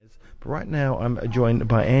But right now I'm joined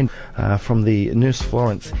by Anne from the Nurse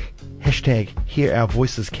Florence #Hear Our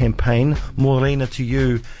Voices campaign. Morena to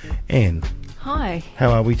you, Anne. Hi. How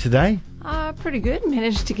are we today? Pretty good.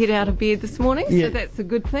 Managed to get out of bed this morning, so that's a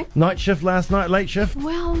good thing. Night shift last night, late shift?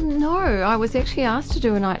 Well, no. I was actually asked to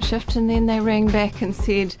do a night shift, and then they rang back and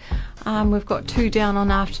said, we've got 2 down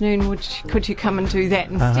on afternoon, could you come and do that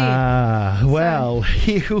instead? Well,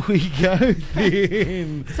 here we go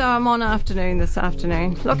then. So I'm on afternoon this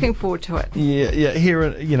afternoon. Looking forward to it. Yeah, here,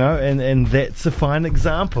 and that's a fine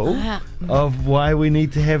example of why we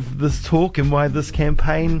need to have this talk and why this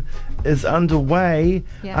campaign is underway.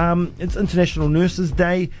 It's International Nurses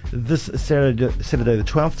Day this Saturday the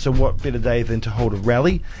 12th, so what better day than to hold a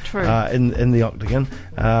rally in the Octagon.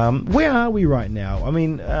 Where are we right now? I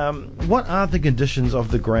mean, what are the conditions of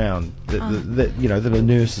the ground that a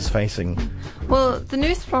nurse is facing? Well, the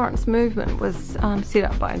Nurse Florence movement was set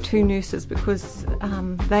up by 2 nurses because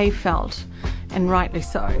they felt, and rightly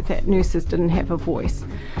so, that nurses didn't have a voice.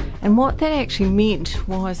 And what that actually meant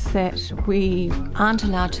was that we aren't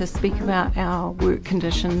allowed to speak about our work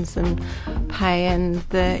conditions and pay and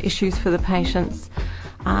the issues for the patients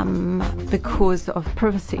because of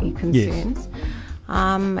privacy concerns. Yes.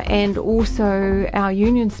 And also our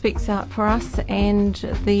union speaks out for us, and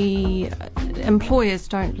the employers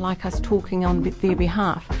don't like us talking on their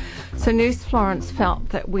behalf. So Nurse Florence felt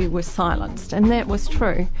that we were silenced, and that was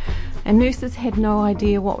true. And nurses had no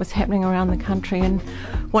idea what was happening around the country and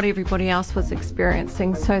what everybody else was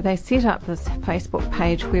experiencing. So they set up this Facebook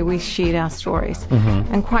page where we shared our stories.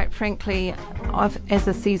 Mm-hmm. And quite frankly, as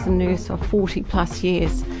a seasoned nurse of 40 plus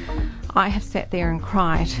years, I have sat there and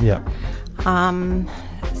cried. Yeah.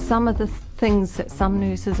 Some of the things that some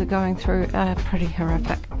nurses are going through are pretty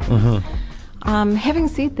horrific. Mm-hmm. Having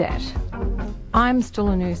said that, I'm still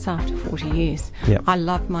a nurse after 40 years. Yep. I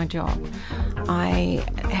love my job. I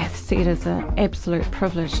have seen it as an absolute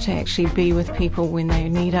privilege to actually be with people when they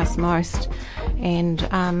need us most and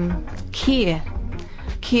care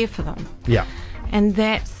for them. Yeah. And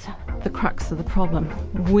that's the crux of the problem.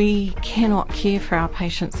 We cannot care for our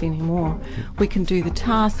patients anymore. We can do the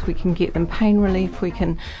tasks, we can get them pain relief, we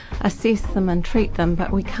can assess them and treat them,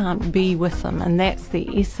 but we can't be with them, and that's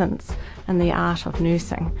the essence and the art of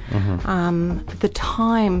nursing. Mm-hmm. The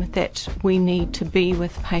time that we need to be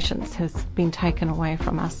with patients has been taken away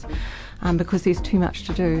from us because there's too much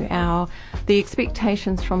to do. The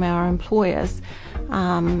expectations from our employers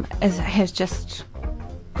has just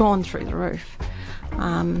gone through the roof.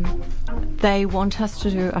 They want us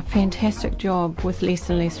to do a fantastic job with less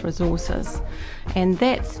and less resources, and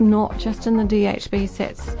that's not just in the DHBs,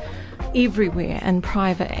 that's everywhere in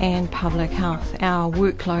private and public health. Our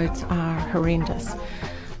workloads are horrendous.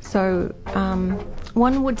 So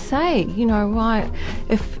one would say, why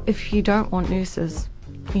if you don't want nurses,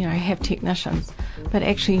 have technicians, but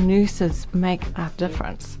actually nurses make a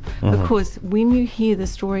difference. Mm-hmm. Because when you hear the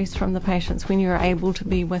stories from the patients, when you're able to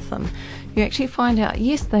be with them, you actually find out,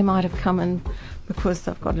 yes, they might have come in because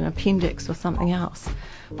they've got an appendix or something else,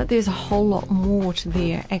 but there's a whole lot more to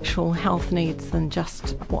their actual health needs than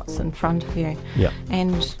just what's in front of you. Yeah.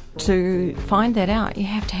 And to find that out, you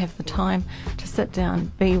have to have the time to sit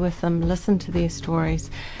down, be with them, listen to their stories,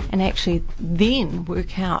 and actually then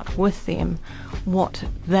work out with them what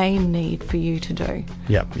they need for you to do.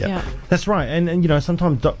 Yeah. That's right. And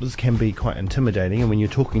sometimes doctors can be quite intimidating, and when you're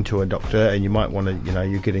talking to a doctor and you might want to,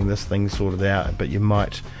 you're getting this thing sorted out, but you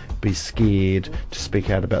might be scared to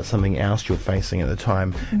speak out about something else you're facing at the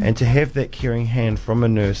time. Mm-hmm. And to have that caring hand from a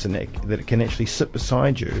nurse and that it can actually sit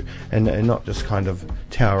beside you and not just kind of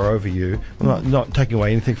tower over you. I'm not taking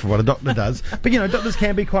away anything from what a doctor does, but doctors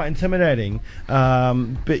can be quite intimidating.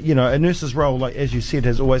 But a nurse's role, like as you said,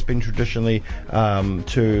 has always been traditionally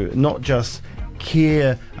to not just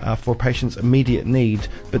care for a patient's immediate need,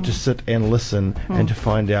 but to sit and listen and to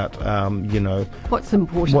find out, what's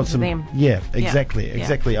important to them. Yeah,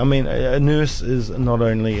 exactly. I mean, a nurse is not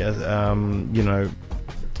only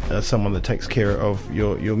someone that takes care of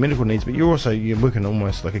your medical needs, but you're working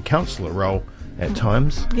almost like a counsellor role at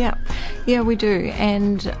times. Yeah, we do,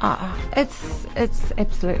 and it's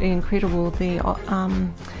absolutely incredible the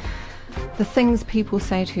things people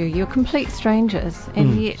say to you. You're complete strangers,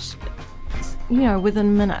 and yet,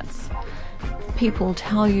 within minutes, people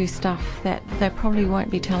tell you stuff that they probably won't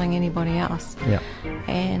be telling anybody else. Yeah.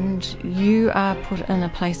 And you are put in a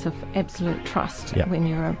place of absolute trust when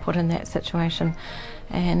you're put in that situation.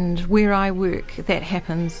 And where I work, that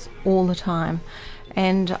happens all the time.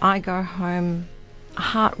 And I go home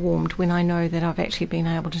heart-warmed when I know that I've actually been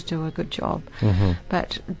able to do a good job. Mm-hmm.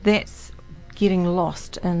 But that's getting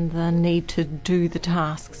lost in the need to do the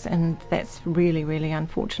tasks, and that's really, really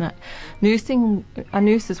unfortunate.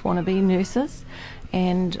 Nurses want to be nurses,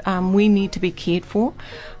 and we need to be cared for.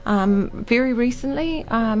 Very recently,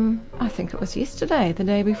 I think it was yesterday, the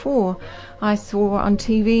day before, I saw on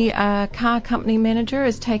TV a car company manager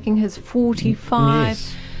is taking his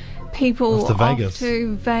 45 people off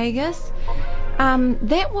to Vegas.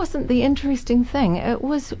 That wasn't the interesting thing. It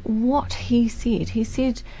was what he said. He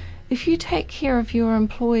said, if you take care of your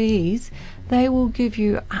employees, they will give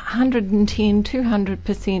you 110,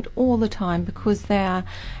 200% all the time, because they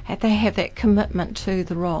have that commitment to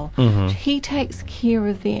the role. Mm-hmm. He takes care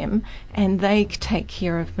of them, and they take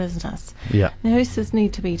care of business. Yeah. Nurses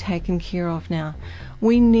need to be taken care of now.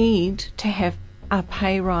 We need to have a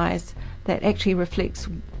pay rise that actually reflects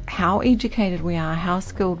how educated we are, how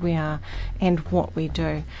skilled we are, and what we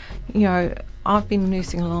do. You know, I've been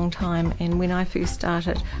nursing a long time, and when I first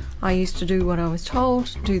started, I used to do what I was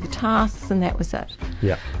told, do the tasks, and that was it.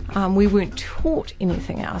 Yeah. We weren't taught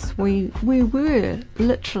anything else. We were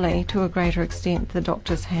literally, to a greater extent, the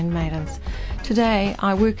doctors' handmaidens. Today,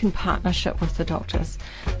 I work in partnership with the doctors.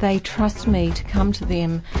 They trust me to come to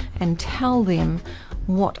them and tell them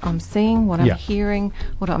what I'm seeing, what I'm hearing,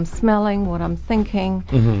 what I'm smelling, what I'm thinking,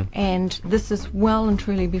 and this is well and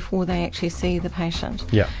truly before they actually see the patient.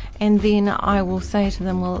 Yeah. And then I will say to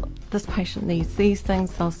them, well, this patient needs these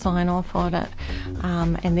things, they'll sign off on it,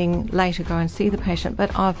 and then later go and see the patient.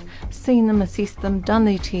 But I've seen them, assessed them, done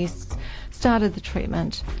their tests, started the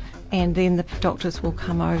treatment, and then the doctors will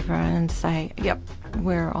come over and say, yep,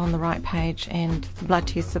 we're on the right page, and the blood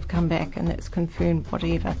tests have come back and it's confirmed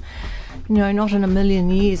whatever. You know, not in a million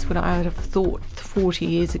years would I have thought 40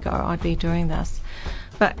 years ago I'd be doing this.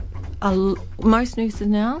 But most nurses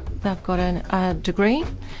now, they've got a degree.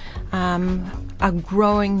 A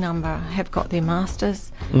growing number have got their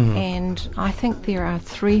masters, and I think there are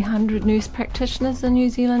 300 nurse practitioners in New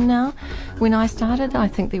Zealand now. When I started, I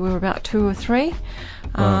think there were about 2 or 3,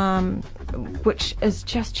 which is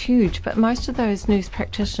just huge. But most of those nurse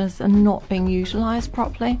practitioners are not being utilised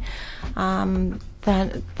properly.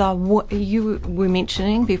 What you were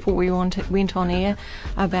mentioning before we went on air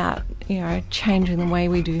about, you know, changing the way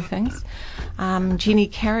we do things. Jenny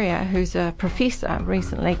Carrier, who's a professor,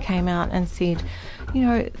 recently came out and said, you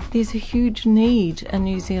know, there's a huge need in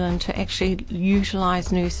New Zealand to actually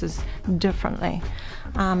utilise nurses differently.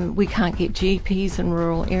 We can't get GPs in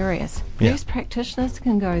rural areas. Yeah. Nurse practitioners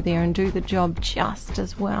can go there and do the job just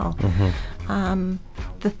as well.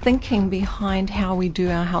 The thinking behind how we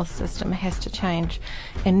do our health system has to change,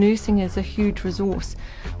 and nursing is a huge resource.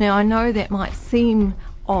 Now, I know that might seem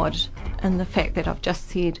odd in the fact that I've just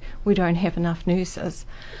said we don't have enough nurses,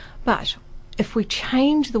 but if we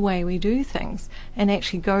change the way we do things and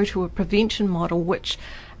actually go to a prevention model, which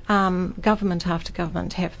government after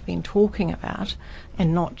government have been talking about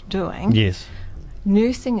and not doing, yes,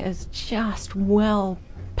 nursing is just well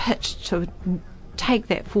pitched to take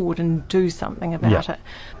that forward and do something about it,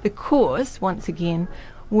 because once again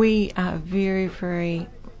we are very, very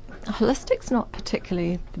holistic's not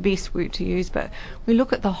particularly the best word to use, but we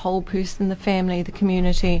look at the whole person, the family, the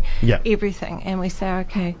community, everything, and we say,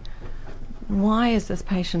 okay, why is this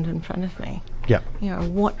patient in front of me? Yeah. You know,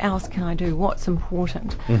 what else can I do? What's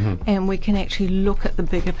important? And we can actually look at the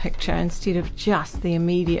bigger picture instead of just the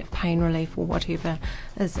immediate pain relief or whatever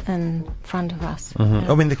is in front of us.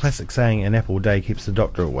 I mean, the classic saying, an apple a day keeps the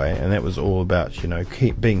doctor away, and that was all about, you know,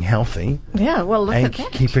 being healthy. Yeah, well, look and at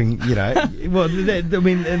that. Keeping, you know, well,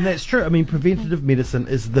 and that's true. I mean, preventative medicine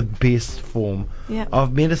is the best form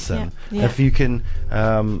of medicine. If you can,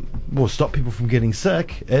 stop people from getting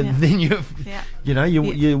sick, then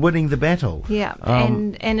you're winning the battle. Yeah,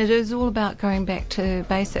 and it is all about going back to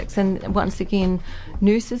basics. And once again,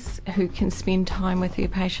 nurses who can spend time with their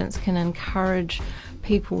patients can encourage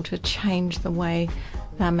people to change the way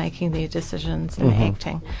they're making their decisions and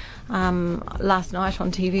acting. Last night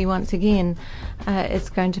on TV, once again, it's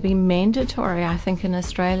going to be mandatory, I think, in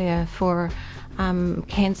Australia for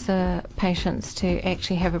cancer patients to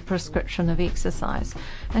actually have a prescription of exercise.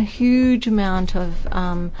 A huge amount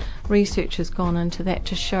of research has gone into that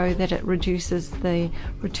to show that it reduces the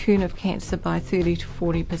return of cancer by 30 to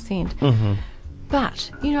 40%.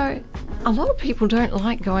 But, you know, a lot of people don't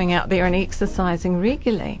like going out there and exercising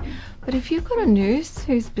regularly. But if you've got a nurse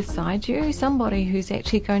who's beside you, somebody who's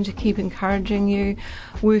actually going to keep encouraging you,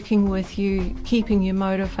 working with you, keeping you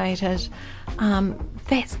motivated,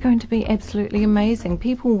 that's going to be absolutely amazing.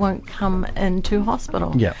 People won't come into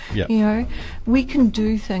hospital. You know, we can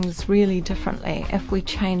do things really differently if we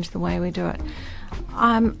change the way we do it.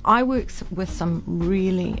 I work with some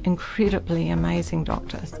really incredibly amazing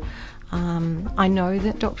doctors. I know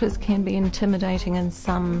that doctors can be intimidating in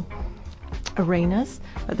some arenas,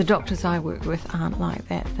 but the doctors I work with aren't like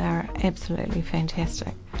that. They're absolutely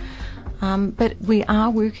fantastic. But we are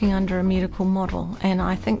working under a medical model, and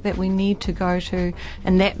I think that we need to go to,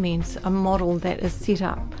 and that means a model that is set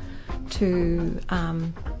up to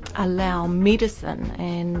allow medicine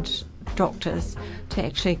and doctors to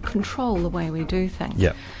actually control the way we do things.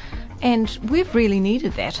 Yeah. And we've really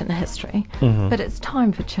needed that in history, but it's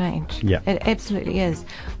time for change. Yeah. It absolutely is.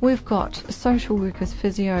 We've got social workers,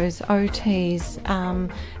 physios, OTs,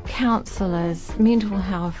 counsellors, mental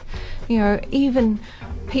health, even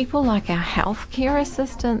people like our healthcare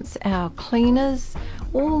assistants, our cleaners.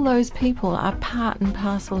 All those people are part and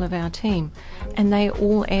parcel of our team, and they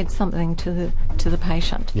all add something to the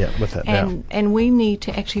patient. Yeah, with that. And we need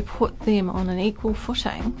to actually put them on an equal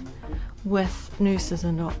footing with nurses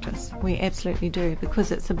and doctors. We absolutely do,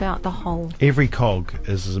 because it's about the whole. Every cog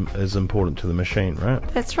is important to the machine, right?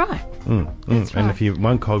 That's right. That's right. And if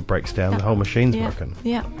one cog breaks down, the whole machine's broken.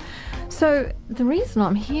 Yeah. So the reason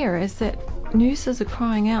I'm here is that nurses are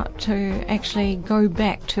crying out to actually go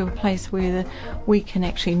back to a place where we can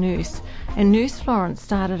actually nurse. And Nurse Florence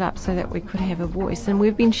started up so that we could have a voice. And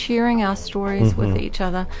we've been sharing our stories with each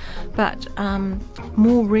other. But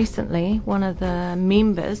more recently, one of the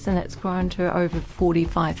members, and it's grown to over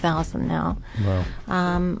 45,000 now,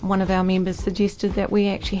 one of our members suggested that we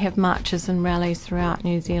actually have marches and rallies throughout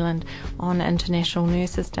New Zealand on International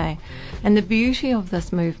Nurses Day. And the beauty of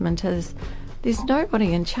this movement is there's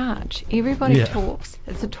nobody in charge. Everybody talks.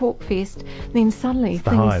 It's a talk fest. Then suddenly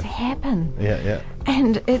things happen. Yeah.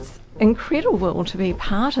 And it's incredible to be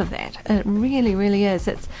part of that. It really, really is.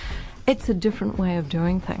 It's a different way of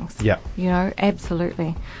doing things. Yeah.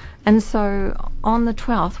 Absolutely. And so on the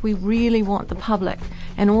 12th, we really want the public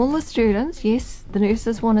and all the students, yes, the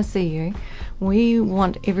nurses want to see you. We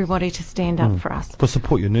want everybody to stand up for us. To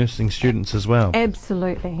support your nursing students as well.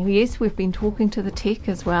 Absolutely. Yes, we've been talking to the tech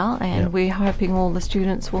as well, and we're hoping all the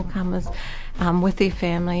students will come with their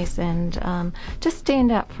families and just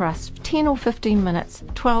stand up for us. 10 or 15 minutes,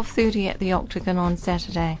 12:30 at the Octagon on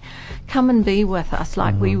Saturday. Come and be with us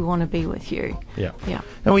like we want to be with you. Yeah.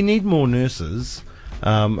 Now we need more nurses.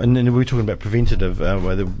 And then we were talking about preventative,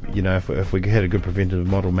 whether, if we had a good preventative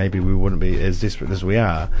model, maybe we wouldn't be as desperate as we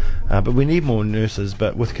are. But we need more nurses,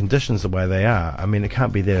 but with conditions the way they are, I mean, it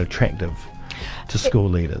can't be that attractive to school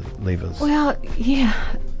leavers. Well, yeah.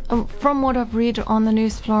 From what I've read on the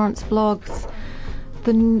Nurse Florence blogs,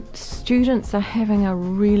 the students are having a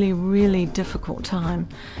really, really difficult time.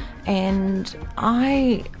 And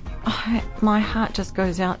my heart just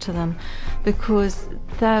goes out to them, because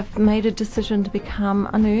they've made a decision to become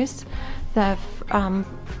a nurse. They've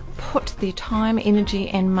put their time, energy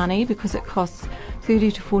and money, because it costs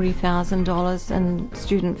 $30,000 to $40,000 in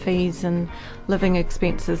student fees and living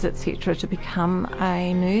expenses, etc., to become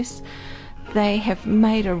a nurse. They have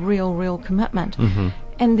made a real commitment.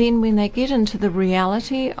 And then when they get into the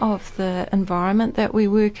reality of the environment that we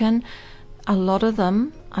work in, a lot of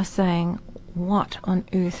them are saying, what on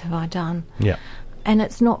earth have I done? Yeah. And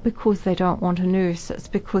it's not because they don't want a nurse, it's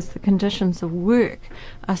because the conditions of work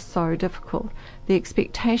are so difficult. The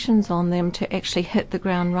expectations on them to actually hit the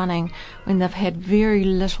ground running when they've had very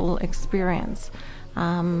little experience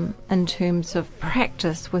in terms of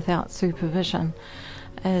practice without supervision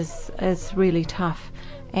is really tough.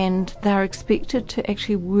 And they're expected to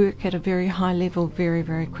actually work at a very high level very,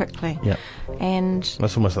 very quickly. Yeah. And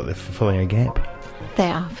it's almost like they're filling a gap. They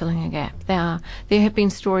are filling a gap. They are. There have been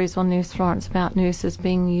stories on Nurse Florence about nurses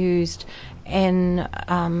being used in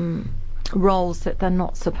roles that they're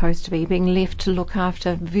not supposed to be, being left to look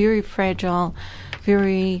after very fragile,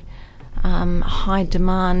 very high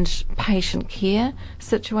demand patient care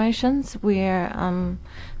situations where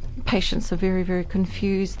patients are very, very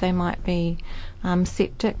confused. They might be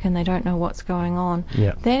septic and they don't know what's going on.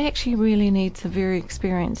 Yeah. That actually really needs a very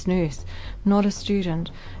experienced nurse, not a student.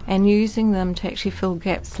 And using them to actually fill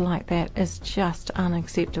gaps like that is just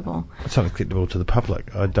unacceptable. It's unacceptable to the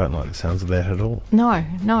public. I don't like the sounds of that at all. No.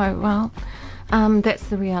 Well, that's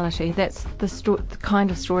the reality. That's the kind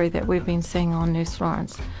of story that we've been seeing on Nurse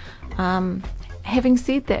Florence. Having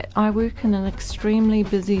said that, I work in an extremely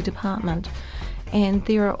busy department, and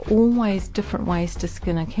there are always different ways to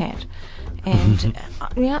skin a cat. And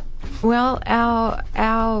our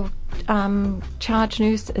charge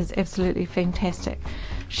nurse is absolutely fantastic.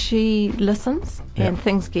 She listens and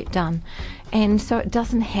things get done. And so it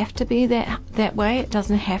doesn't have to be that way. It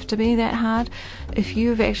doesn't have to be that hard. If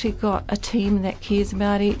you've actually got a team that cares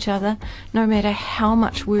about each other, no matter how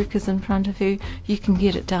much work is in front of you, you can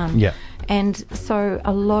get it done. Yeah. And so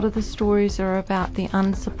a lot of the stories are about the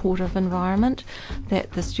unsupportive environment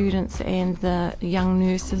that the students and the young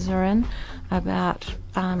nurses are in, about,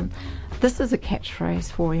 this is a catchphrase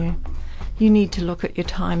for you, you need to look at your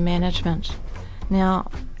time management. Now,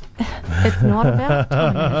 it's not about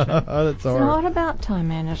time management. It's not about time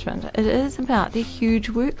management. It is about the huge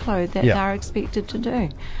workload that they're expected to do.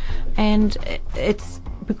 And it's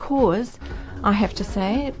because, I have to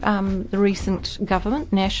say, the recent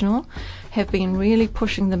government, national, have been really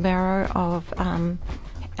pushing the barrow of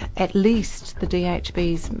at least the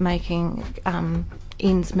DHBs making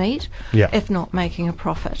ends meet, if not making a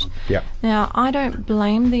profit. Now, I don't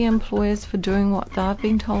blame the employers for doing what they've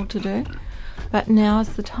been told to do, but now is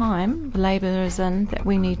the time, Labour is in, that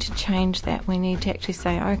we need to change that. We need to actually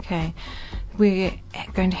say, okay, we're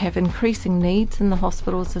going to have increasing needs in the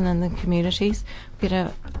hospitals and in the communities. We get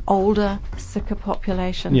an older, sicker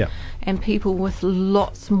population and people with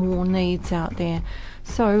lots more needs out there.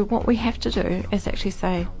 So what we have to do is actually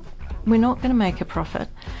say, we're not going to make a profit.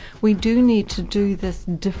 We do need to do this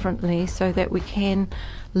differently so that we can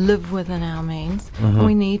live within our means.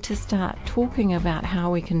 We need to start talking about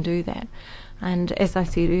how we can do that. And as I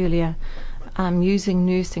said earlier, using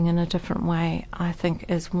nursing in a different way, I think,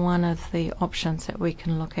 is one of the options that we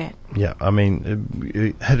can look at. Yeah, I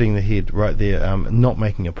mean, hitting the head right there, not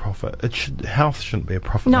making a profit. Health shouldn't be a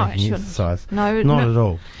profit-making exercise. No, not at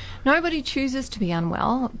all. Nobody chooses to be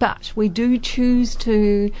unwell, but we do choose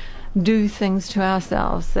to do things to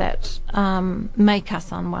ourselves that make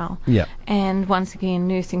us unwell. And once again,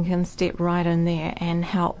 nursing can step right in there and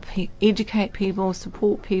help educate people,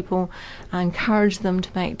 support people, encourage them to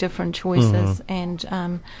make different choices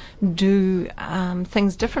and do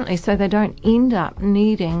things differently so they don't end up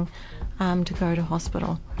needing to go to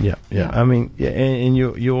hospital. I mean, and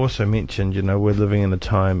you also mentioned, we're living in a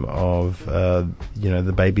time of,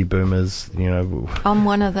 the baby boomers, I'm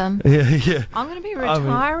one of them. I'm going to be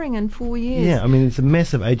retiring in 4 years. I mean, it's a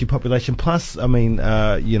massive aging population. Plus, I mean,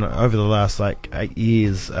 over the last 8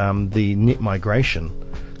 years, the net migration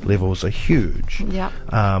levels are huge.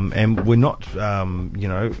 And we're not,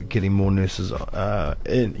 getting more nurses.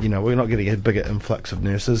 We're not getting a bigger influx of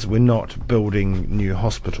nurses. We're not building new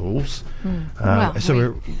hospitals.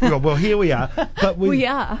 Well, here we are. But we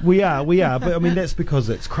are. But I mean, that's because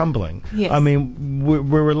it's crumbling. I mean,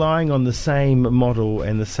 we're relying on the same model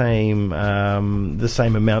and the same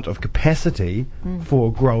amount of capacity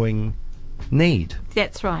for growing need.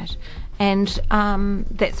 That's right. And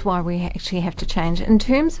that's why we actually have to change. In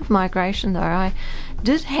terms of migration, though, I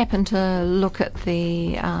did happen to look at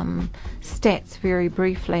the stats very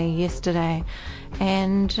briefly yesterday,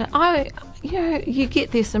 and you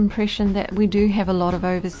get this impression that we do have a lot of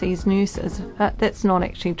overseas nurses, but that's not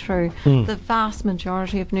actually true. The vast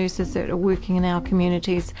majority of nurses that are working in our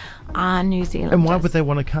communities are New Zealanders. And why would they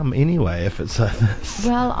want to come anyway if it's this?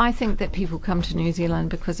 Well, I think that people come to New Zealand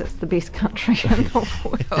because it's the best country in the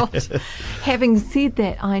world. Having said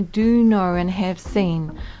that, I do know and have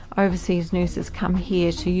seen overseas nurses come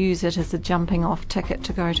here to use it as a jumping off ticket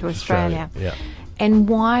to go to Australia. And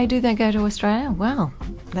why do they go to Australia? Well,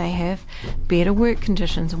 they have better work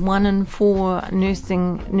conditions. 1 in 4 nurse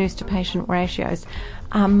to patient ratios,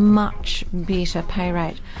 a much better pay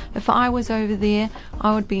rate. If I was over there,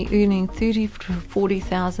 I would be earning $30,000 to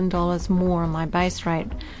 $40,000 more on my base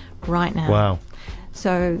rate right now. Wow.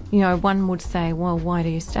 So, one would say, well, why do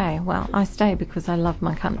you stay? Well, I stay because I love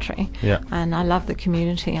my country and I love the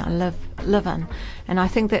community I live in. And I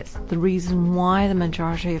think that's the reason why the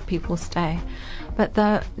majority of people stay. But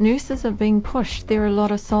the nurses are being pushed. There are a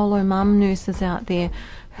lot of solo mum nurses out there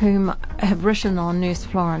whom have written on Nurse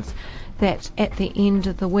Florence that at the end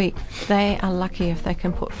of the week they are lucky if they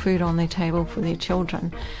can put food on their table for their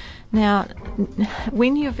children. Now,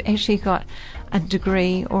 when you've actually got a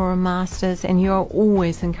degree or a master's, and you're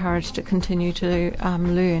always encouraged to continue to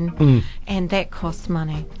learn, and that costs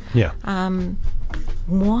money.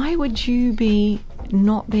 Why would you be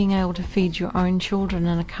not being able to feed your own children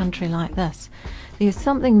in a country like this? There's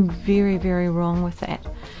something very, very wrong with that.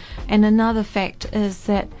 And another fact is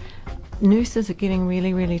that nurses are getting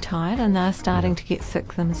really, really tired, and they're starting to get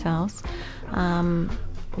sick themselves.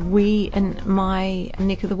 We, in my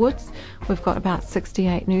neck of the woods, we've got about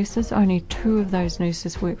 68 nurses. Only 2 of those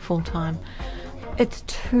nurses work full-time. It's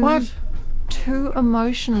too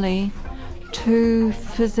emotionally, too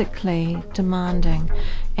physically demanding.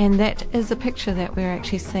 And that is a picture that we're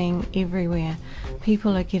actually seeing everywhere.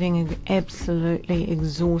 People are getting absolutely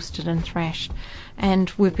exhausted and thrashed.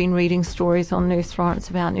 And we've been reading stories on Nurse Florence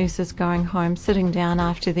about nurses going home, sitting down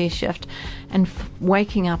after their shift and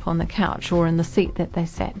waking up on the couch or in the seat that they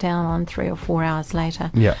sat down on 3 or 4 hours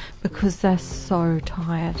later, because they're so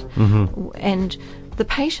tired. And the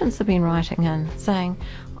patients have been writing in saying,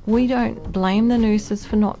 we don't blame the nurses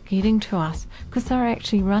for not getting to us because they're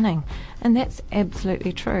actually running. And that's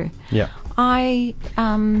absolutely true. I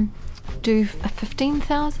do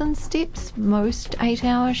 15,000 steps, most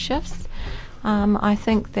 8-hour shifts. I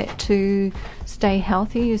think that to stay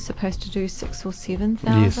healthy, you're supposed to do 6,000 or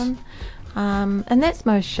 7,000. And that's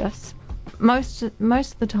most shifts. Most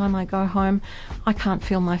of the time I go home, I can't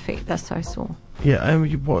feel my feet. They're so sore. Yeah,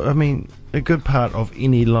 I mean, a good part of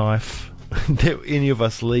any life that any of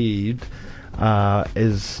us lead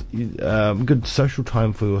is good social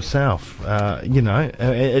time for yourself.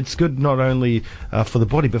 It's good not only for the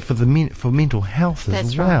body but for mental health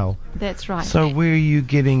as well. That's right. So where are you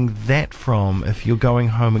getting that from if you're going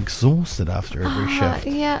home exhausted after every shift?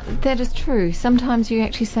 Yeah, that is true. Sometimes you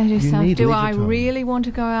actually say to yourself, do I really want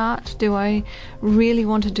to go out? Do I really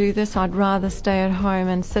want to do this? I'd rather stay at home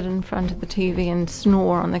and sit in front of the TV and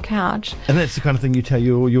snore on the couch. And that's the kind of thing you tell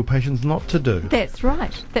your patients not to do. That's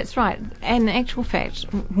right. And in actual fact,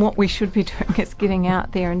 what we should be doing is getting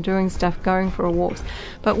out there and doing stuff, going for walks.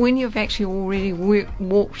 But when you've actually already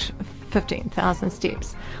walked 15,000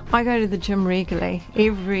 steps. I go to the gym regularly,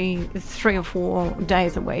 every 3 or 4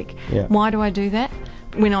 days a week. Why do I do that?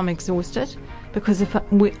 When I'm exhausted. Because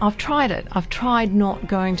I've tried it. I've tried not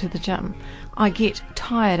going to the gym. I get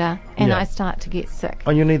tireder and I start to get sick.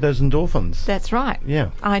 Oh, you need those endorphins. That's right.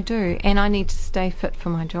 Yeah. I do. And I need to stay fit for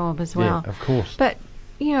my job as well. Yeah, of course. But,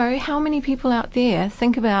 how many people out there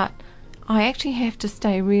think about, I actually have to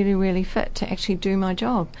stay really, really fit to actually do my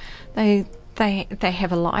job. They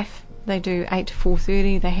have a life. They do 8 to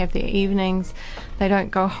 4:30. They have their evenings. They don't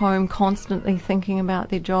go home constantly thinking about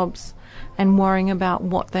their jobs and worrying about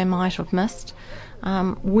what they might have missed.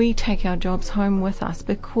 We take our jobs home with us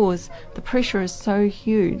because the pressure is so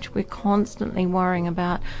huge. We're constantly worrying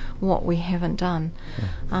about what we haven't done.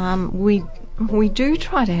 We do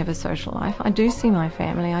try to have a social life. I do see my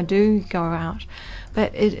family. I do go out.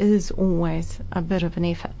 But it is always a bit of an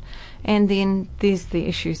effort. And then there's the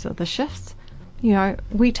issues of the shifts.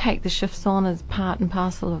 We take the shifts on as part and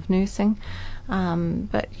parcel of nursing,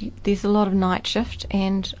 but there's a lot of night shift,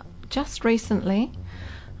 and just recently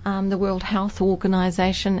the World Health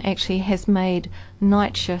Organization actually has made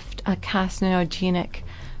night shift a carcinogenic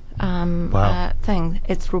thing.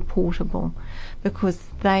 It's reportable because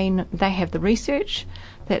they have the research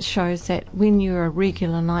that shows that when you're a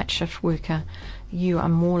regular night shift worker, you are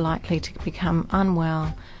more likely to become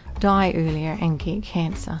unwell, die earlier and get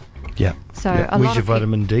cancer. Yeah. So where's your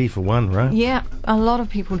vitamin D for one, right? Yeah, a lot of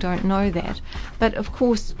people don't know that. But of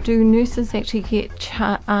course, do nurses actually get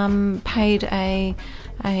paid a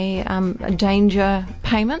danger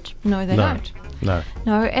payment? No, they don't.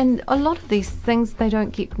 No, and a lot of these things they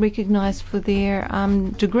don't get recognised for their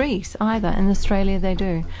degrees either. In Australia, they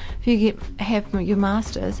do. If you have your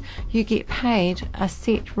masters, you get paid a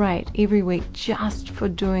set rate every week just for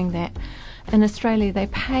doing that. In Australia, they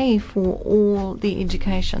pay for all the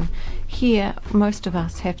education. Here, most of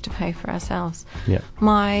us have to pay for ourselves. Yeah.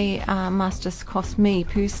 My master's cost me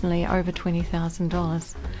personally over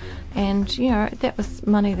 $20,000. And, that was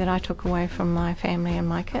money that I took away from my family and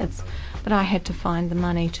my kids. But I had to find the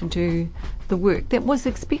money to do the work that was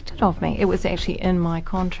expected of me. It was actually in my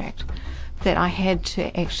contract that I had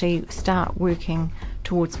to actually start working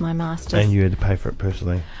towards my master's. And you had to pay for it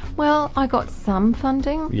personally? Well, I got some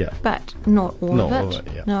funding, but not all of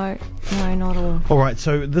it. No, not all. All right,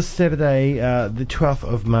 so this Saturday, the 12th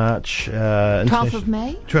of March... 12th of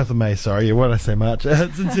May? 12th of May, sorry. Yeah, why did I say March?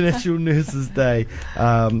 It's International Nurses Day.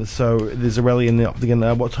 So there's a rally in the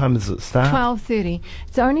Optigan. What time does it start? 12:30.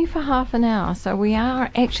 It's only for half an hour, so we are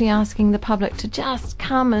actually asking the public to just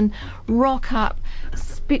come and rock up,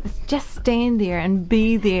 just stand there and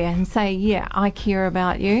be there and say, yeah, I care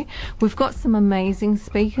about you. We've got some amazing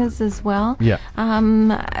speakers as well. Yeah.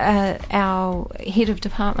 Our head of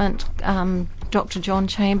department, Dr. John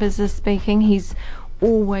Chambers, is speaking. He's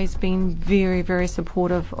always been very, very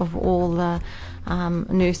supportive of all the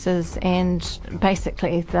nurses and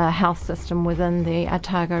basically the health system within the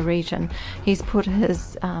Otago region. He's put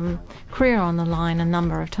his career on the line a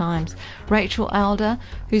number of times. Rachel Elder,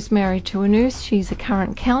 who's married to a nurse, she's a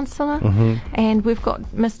current counsellor. And we've got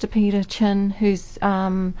Mr. Peter Chin, who's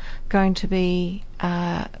going to be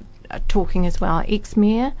talking as well.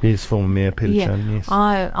 Ex-mayor. Yes, former Mayor Peter Chun, yes.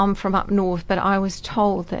 I'm from up north, but I was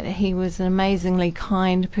told that he was an amazingly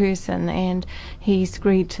kind person, and he's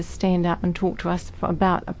agreed to stand up and talk to us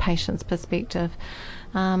about a patient's perspective.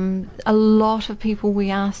 A lot of people we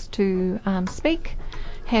asked to speak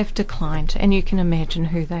have declined, and you can imagine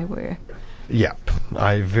who they were. Yep,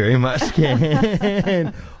 I very much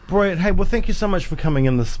can. Brilliant. Hey, well, thank you so much for coming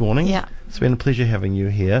in this morning. Yeah. It's been a pleasure having you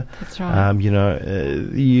here. That's right.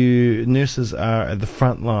 You nurses are at the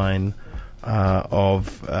front line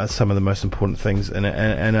of some of the most important things in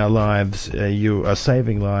our lives. You are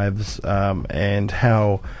saving lives, and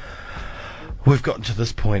how we've gotten to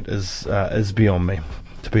this point is beyond me,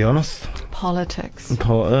 to be honest. Politics.